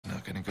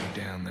gonna go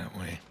down that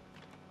way.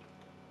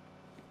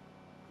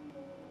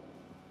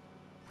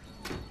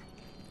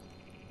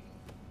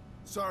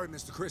 Sorry,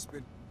 Mr.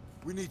 Crispin.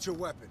 We need your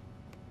weapon.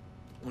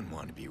 Wouldn't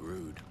want to be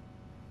rude.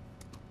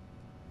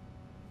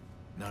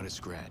 Not a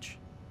scratch.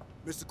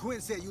 Mr. Quinn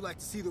said you like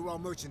to see the raw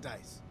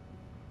merchandise.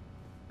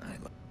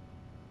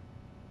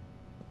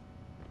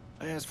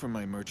 I asked for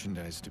my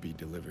merchandise to be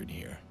delivered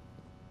here.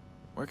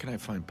 Where can I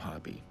find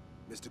Poppy?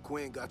 Mr.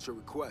 Quinn got your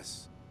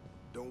request.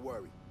 Don't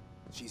worry.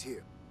 She's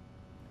here.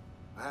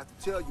 I have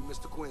to tell you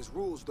Mr. Quinn's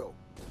rules, though.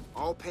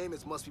 All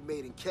payments must be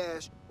made in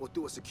cash or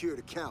through a secured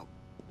account.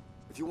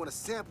 If you want to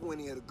sample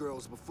any of the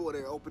girls before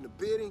they're open to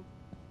bidding,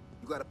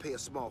 you gotta pay a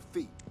small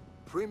fee.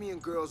 Premium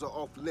girls are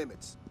off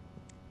limits.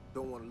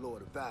 Don't want to lower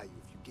the value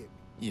if you get me.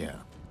 Yeah,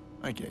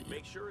 I get you.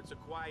 Make sure it's a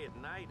quiet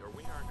night or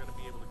we aren't gonna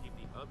be able to keep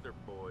the other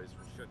boys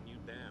from shutting you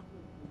down.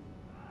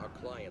 Our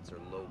clients are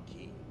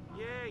low-key.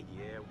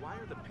 Yeah, why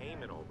are the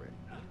payment already?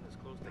 Being this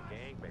close to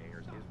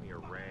gangbangers gives me a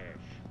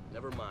rash.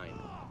 Never mind.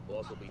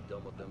 Boss will be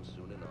done with them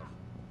soon enough.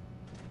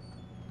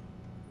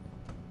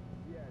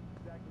 Yeah, it's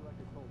exactly like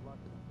I told Lucky.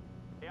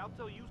 Hey, I'll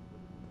tell you.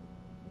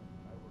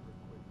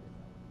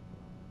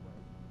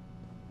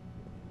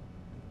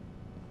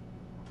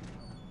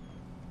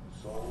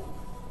 So,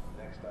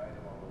 next item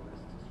on the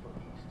list is for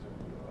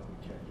Eastern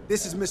Europe.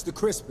 This is Mr.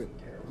 Crispin.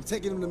 I'm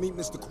taking him to meet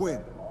Mr.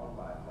 Quinn.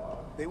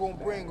 They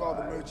won't bring all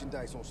the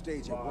merchandise on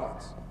stage at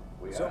once.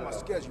 It's on my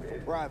schedule for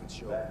private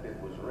show.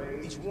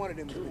 Each one of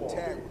them has been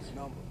tagged with a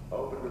number.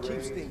 It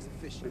keeps things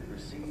efficient.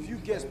 A few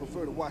guests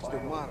prefer to watch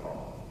their monitor.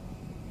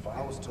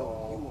 I was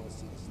told you want to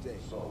see the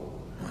stage.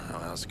 Well,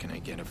 how else can I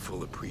get a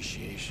full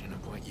appreciation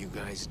of what you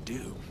guys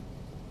do?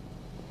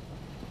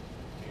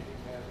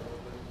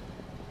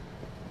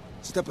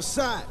 Step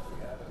aside.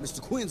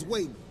 Mr. Quinn's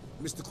waiting.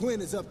 Mr.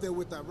 Quinn is up there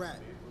with our rat.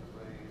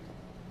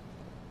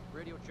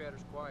 Radio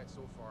chatter's quiet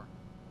so far.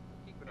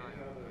 Keep an eye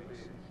on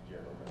it.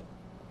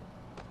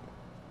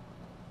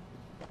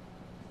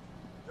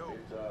 Yo,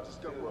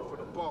 just got word for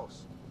the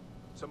boss.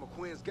 Some of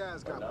Quinn's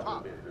guys got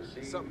popped.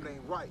 Something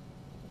ain't right.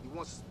 He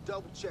wants us to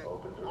double check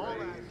all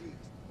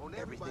IDs on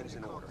everybody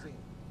that comes in.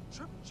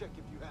 Triple check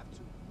if you have to.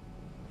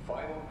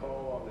 Final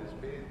call on this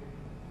bid.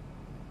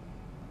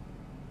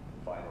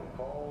 Final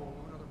call.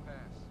 Do another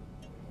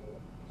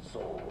pass.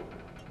 Sold.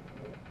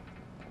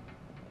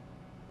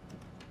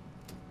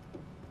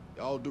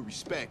 All due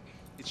respect,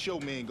 it's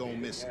your man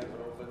going missing.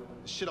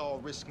 The shit all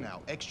risk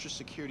now. Extra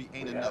security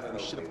ain't enough. We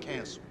should have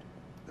canceled.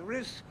 The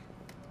risk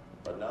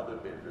Another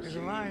bid is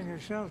received. allowing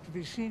yourself to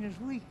be seen as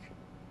weak.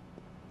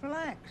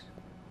 Relax.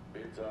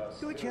 Bids are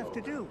Do what you have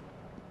to still do.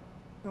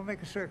 Don't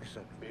make a circus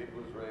of it. Bid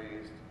was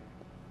raised.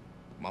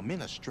 My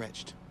men are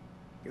stretched.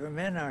 Your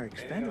men are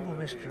expendable,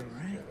 Mr.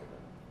 Rank.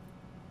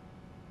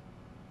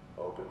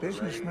 Open to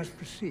Business raise. must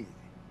proceed.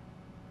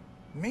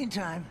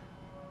 Meantime,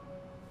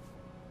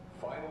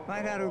 Final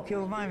find call out who on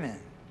killed this my bid. men.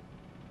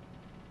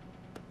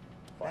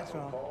 That's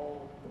Final all.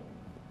 call.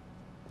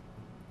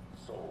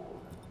 Sold.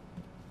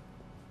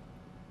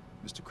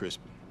 Mr.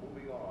 Crispin,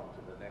 Moving on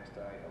to the next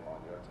item on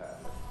your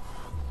tablet.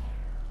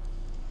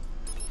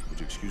 would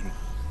you excuse me?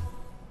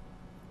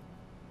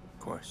 Of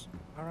course.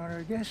 Our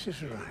honored guest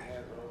has arrived.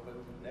 Hands are open.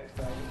 Next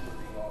item is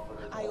being offered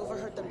as I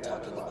overheard them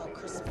talking about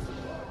Crispin.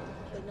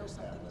 They know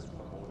something is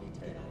wrong. We need to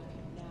get out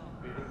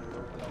of here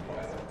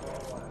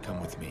now.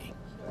 Come with me.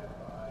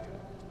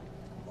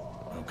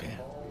 Okay.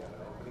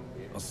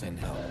 I'll send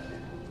help.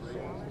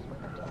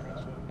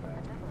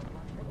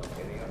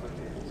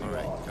 All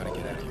right, gotta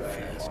get out of here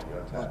fast.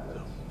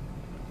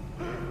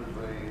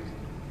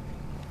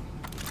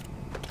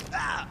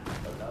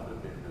 Another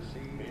bid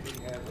received.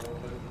 Meeting hands are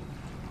open.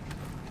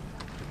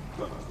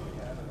 We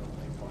have an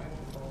opening.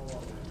 Final call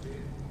on this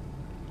bid.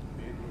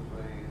 Bid was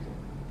raised.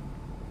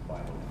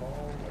 Final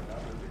call.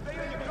 Another bid.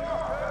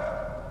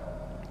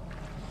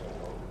 Sold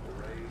open to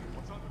raise.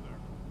 What's under there?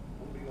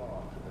 Moving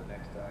on to the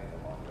next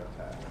item on your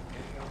tablet.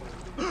 Any other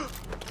bids?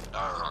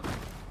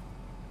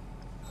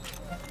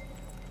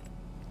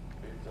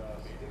 Bids are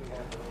meeting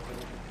hands are open.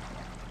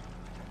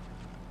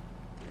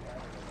 We have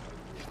an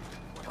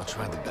opening. I'll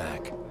try the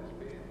back.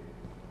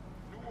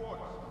 New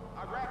orders.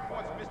 Iraq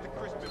wants Mr.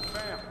 Crispin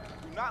found.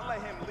 Do not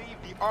let him leave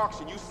the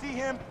auction. You see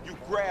him, you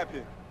grab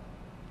him.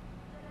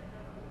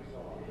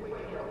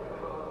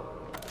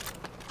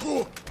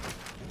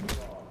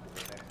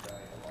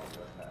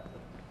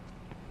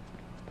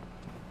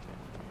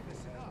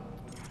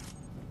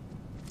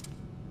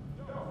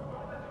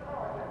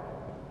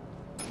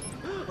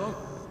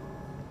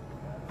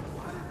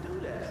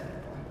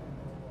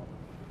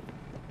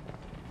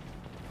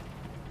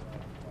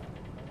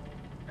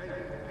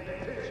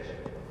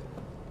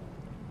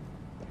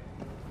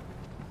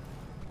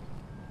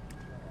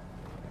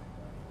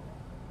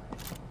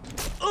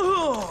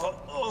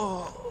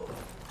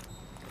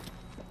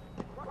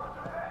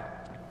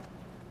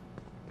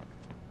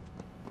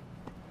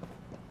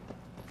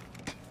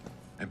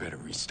 I better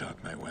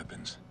restock my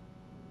weapons.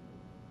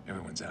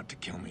 Everyone's out to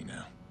kill me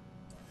now.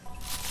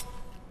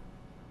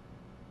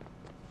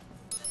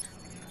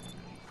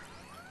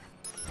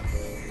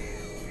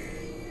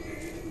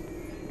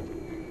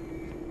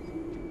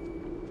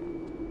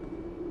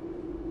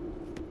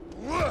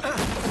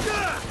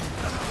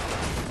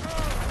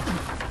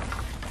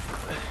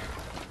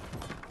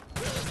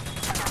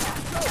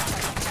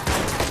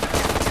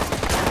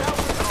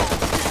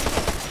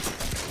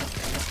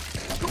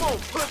 on,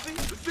 pussy.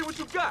 Let's see what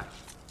you got.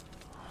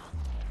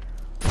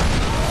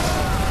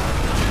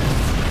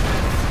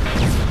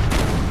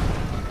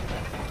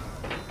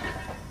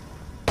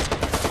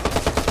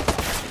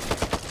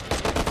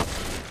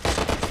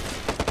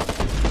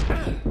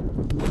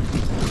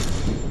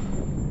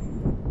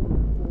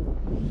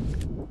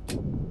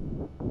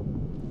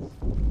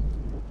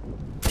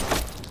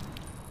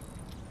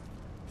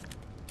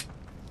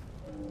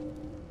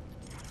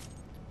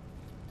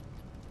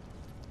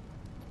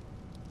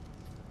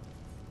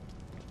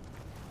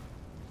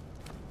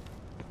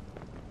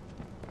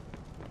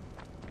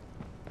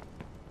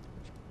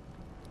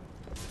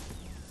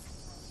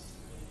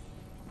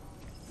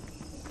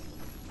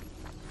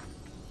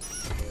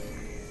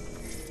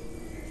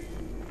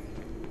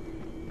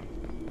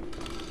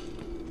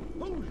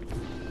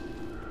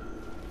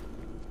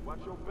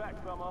 Watch your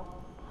back, fella.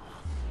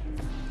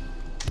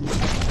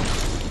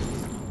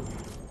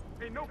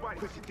 Ain't nobody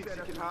thinks he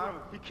can hide.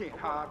 He can't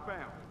hide.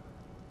 Found.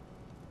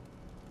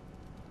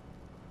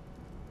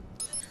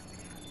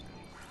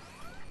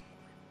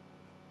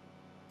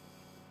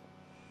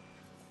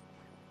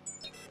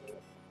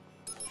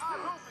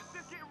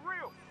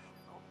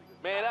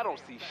 Man, I don't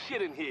see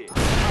shit in here.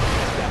 Fuck,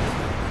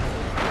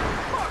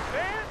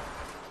 man!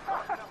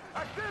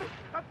 I did it!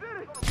 I did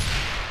it!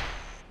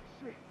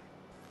 Shit.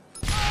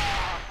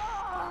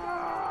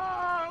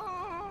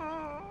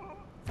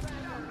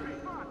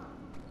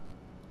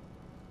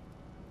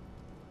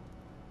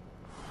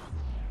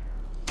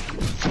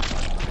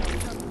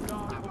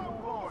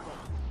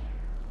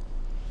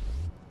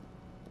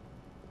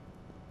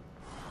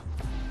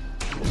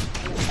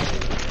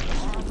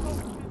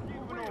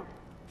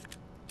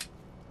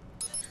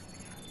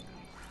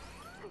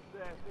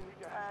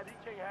 He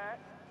can't hide.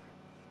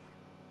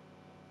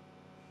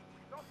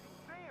 Don't see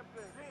damn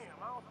thing. Damn,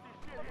 I don't see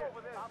shit here.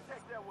 Over there. I'll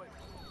take that way.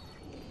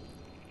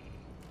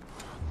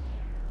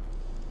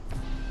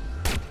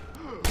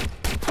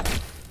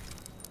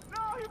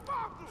 No, he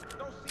popped him.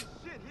 Don't see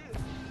shit here.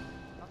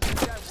 I'll take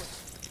that way.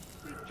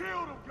 He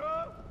killed him,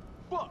 cuz.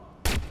 Fuck.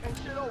 Ain't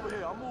shit over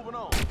here. I'm moving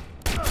on.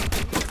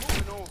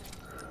 Moving on.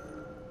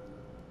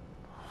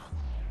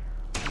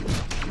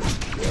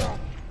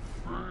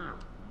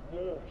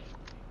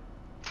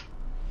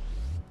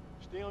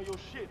 Stay on your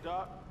shit,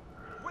 dog.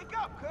 Wake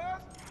up,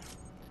 cuz!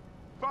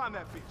 Find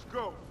that bitch,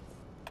 go!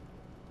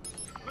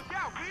 Look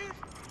out, bitch!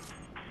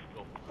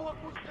 The fuck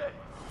was that?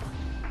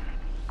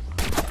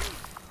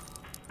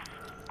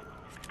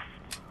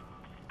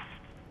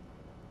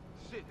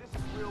 Shit, this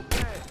is real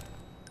bad.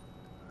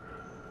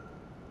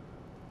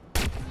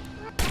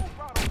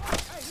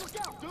 Hey, look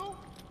out, dude!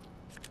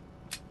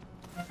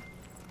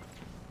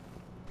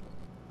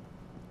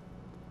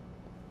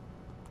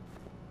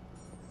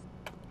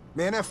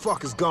 Man, that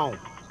fucker's gone.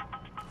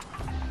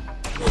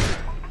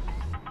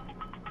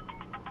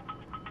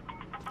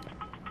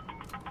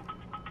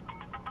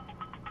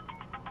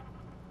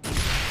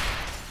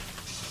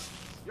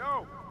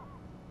 Yo!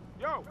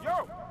 Yo!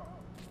 Yo!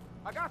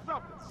 I got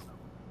something.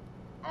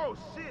 Oh,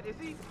 shit, is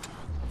he?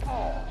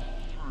 Oh,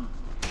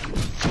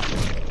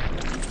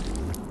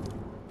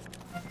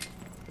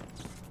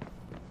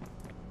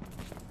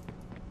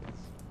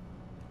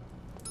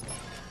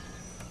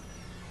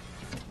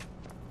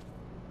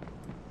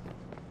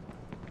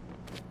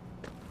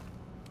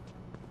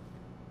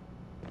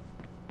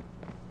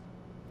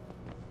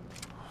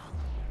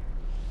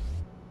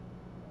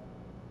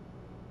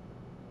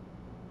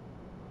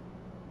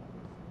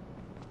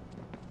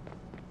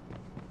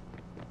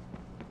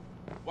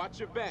 watch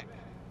your back.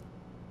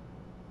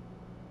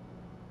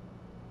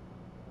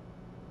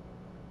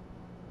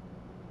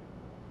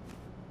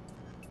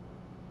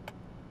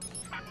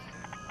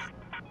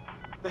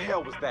 The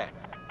hell was that?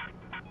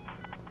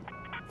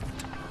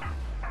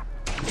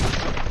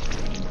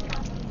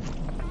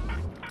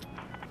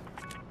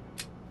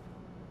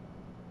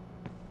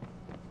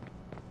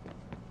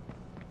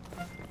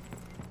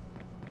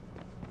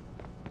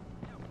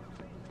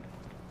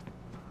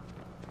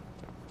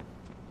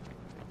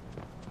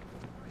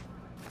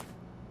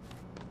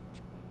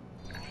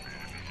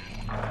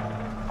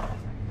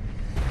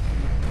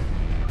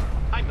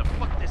 Time to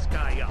fuck this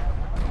guy up.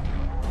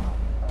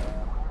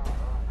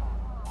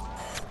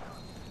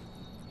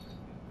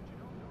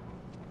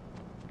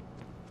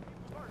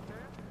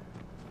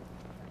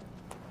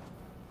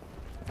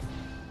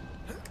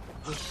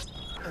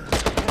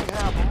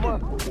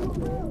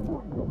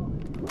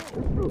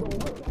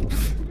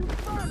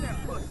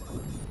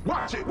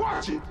 Watch it!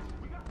 Watch it!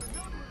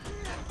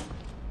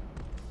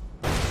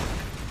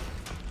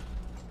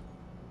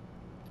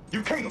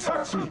 You can't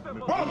touch me!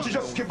 Why don't you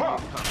just give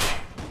up?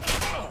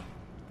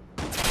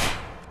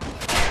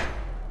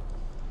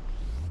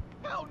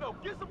 Hell no!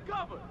 Get some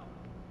cover!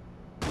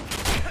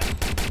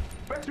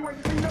 Bet you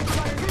ain't seen nothing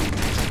like me!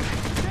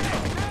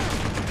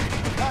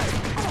 Hey,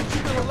 I want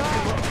you to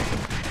alive!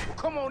 Well,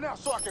 come on now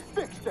so I can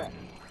fix that!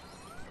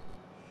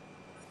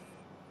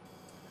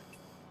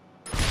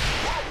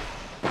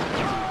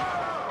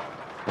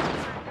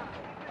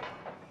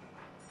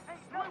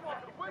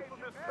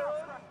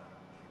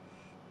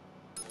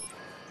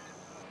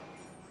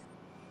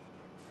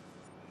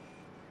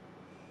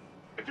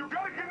 If you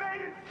got a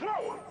grenade,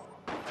 throw it!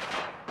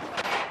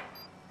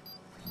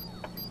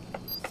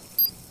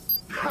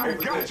 I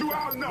got you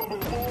outnumbered,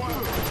 boy!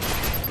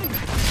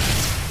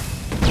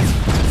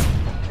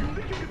 You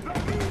think you can stop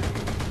me?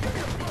 Give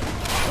me a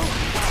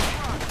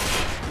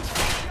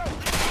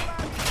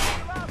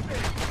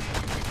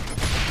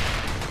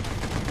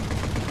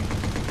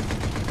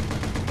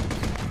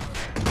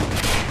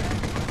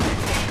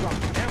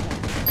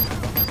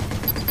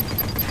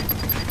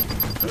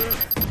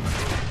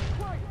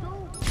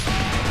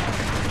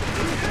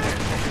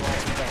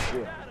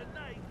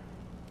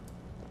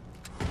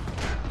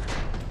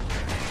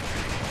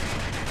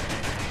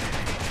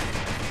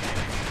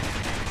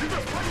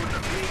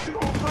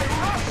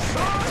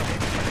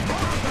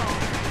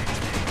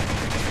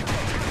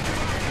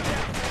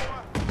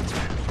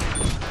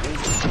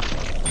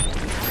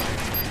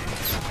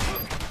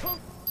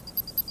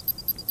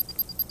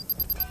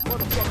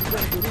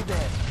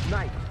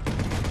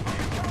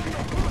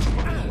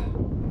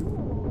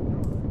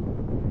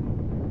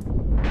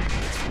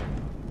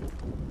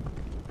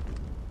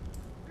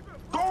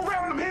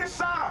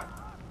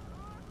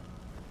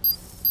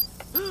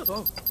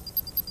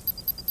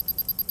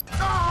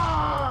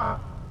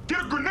Get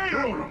a grenade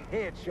on him!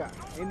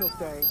 Headshot. Ain't no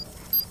thing.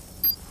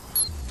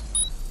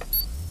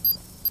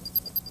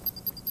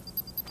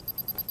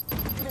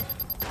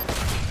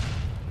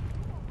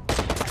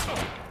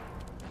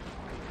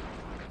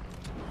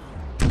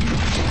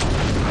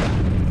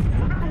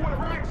 Remember what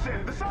Ryan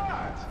said,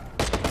 besides!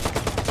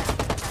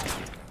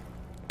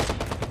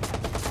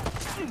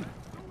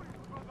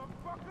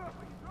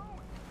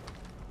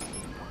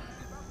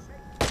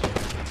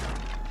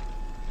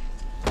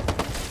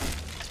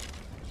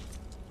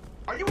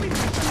 Are you even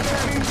shooting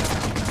at me?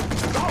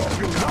 I'll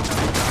feel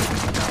nothing.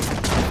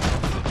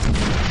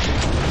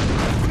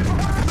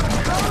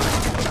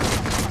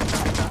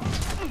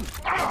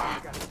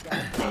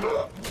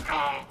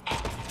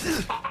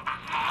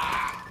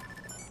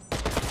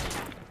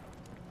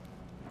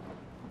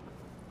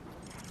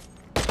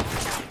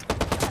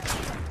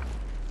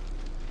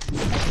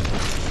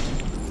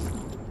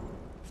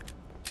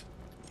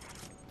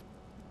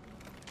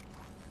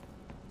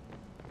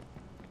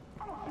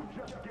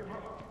 Just give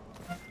up.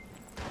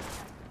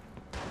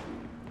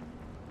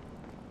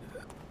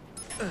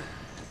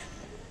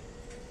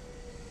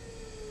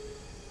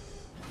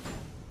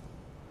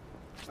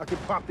 I can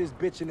pop this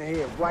bitch in the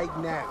head right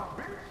now.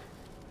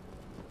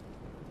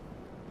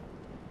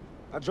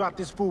 I dropped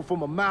this fool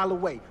from a mile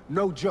away.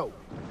 No joke.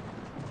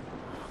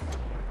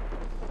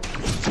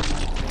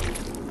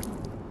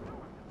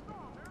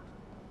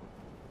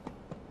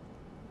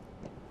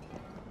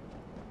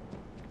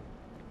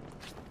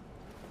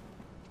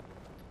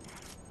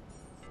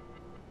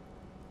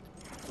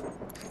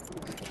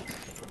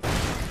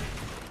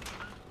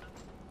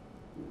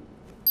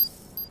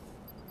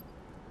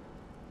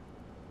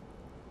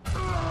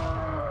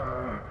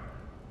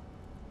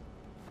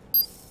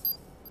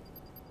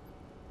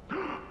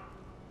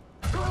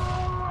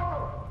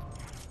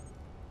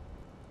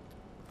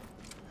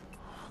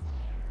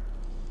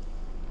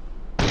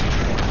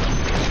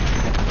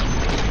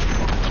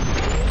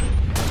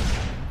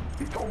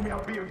 He told me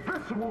I'd be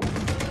invincible.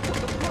 What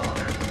the fuck?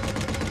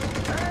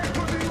 Hey,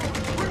 pussy,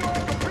 bring on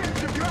the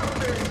bitch if you're out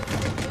there.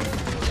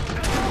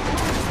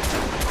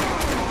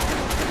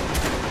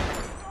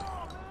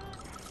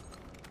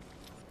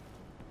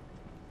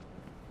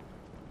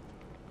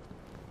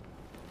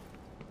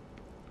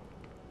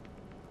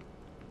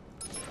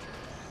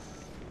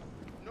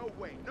 No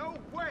way, no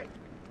way!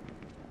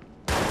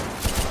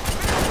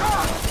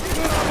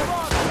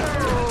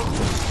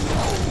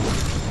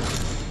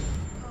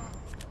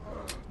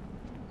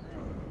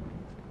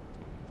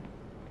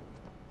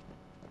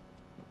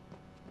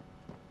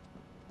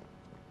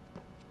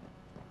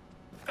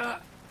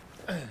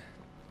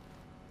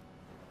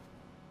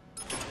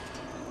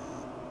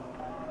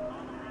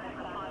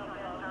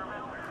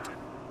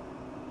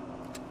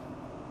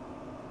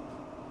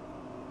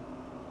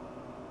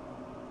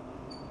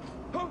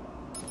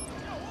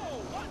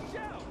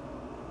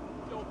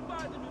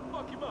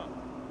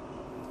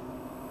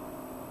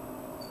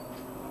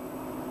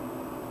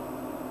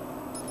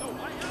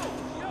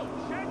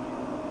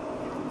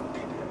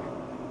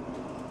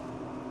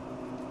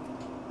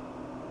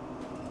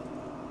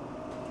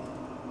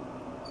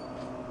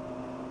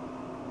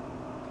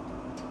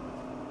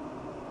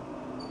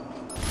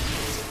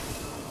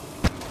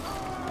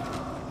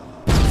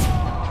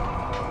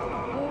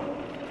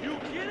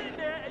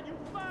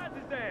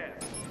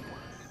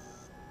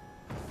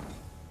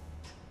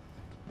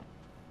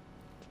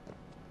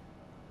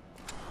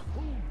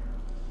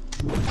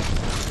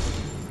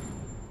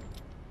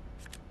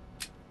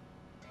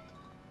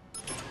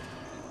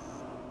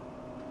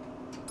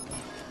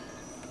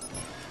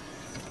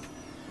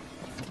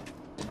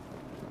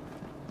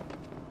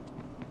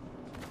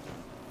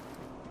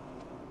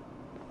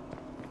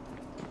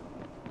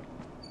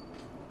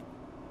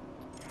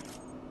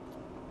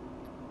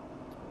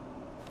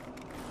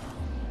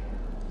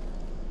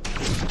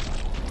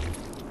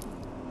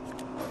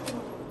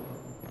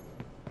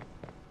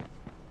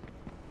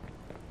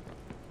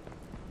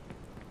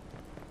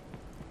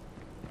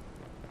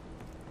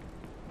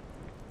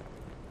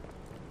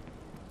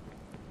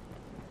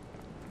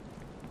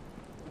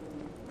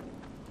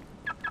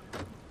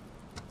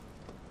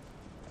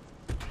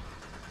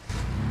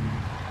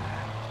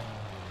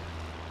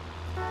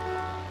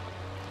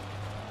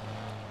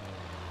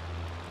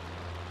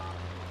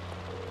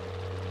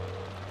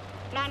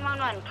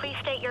 911. Please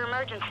state your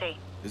emergency.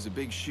 There's a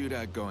big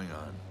shootout going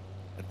on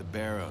at the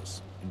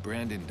Barrows in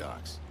Brandon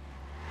Docks.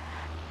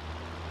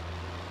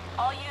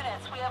 All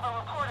units, we have a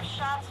report of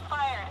shots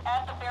fired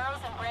at the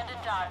Barrows and Brandon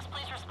Docks.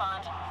 Please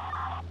respond.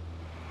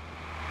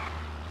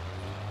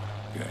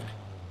 Good.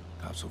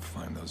 Cops will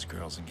find those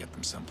girls and get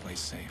them someplace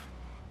safe.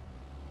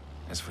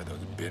 As for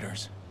those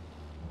bidders,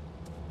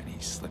 any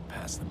slip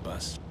past the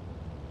bus,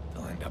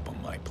 they'll end up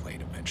on my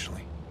plate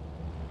eventually.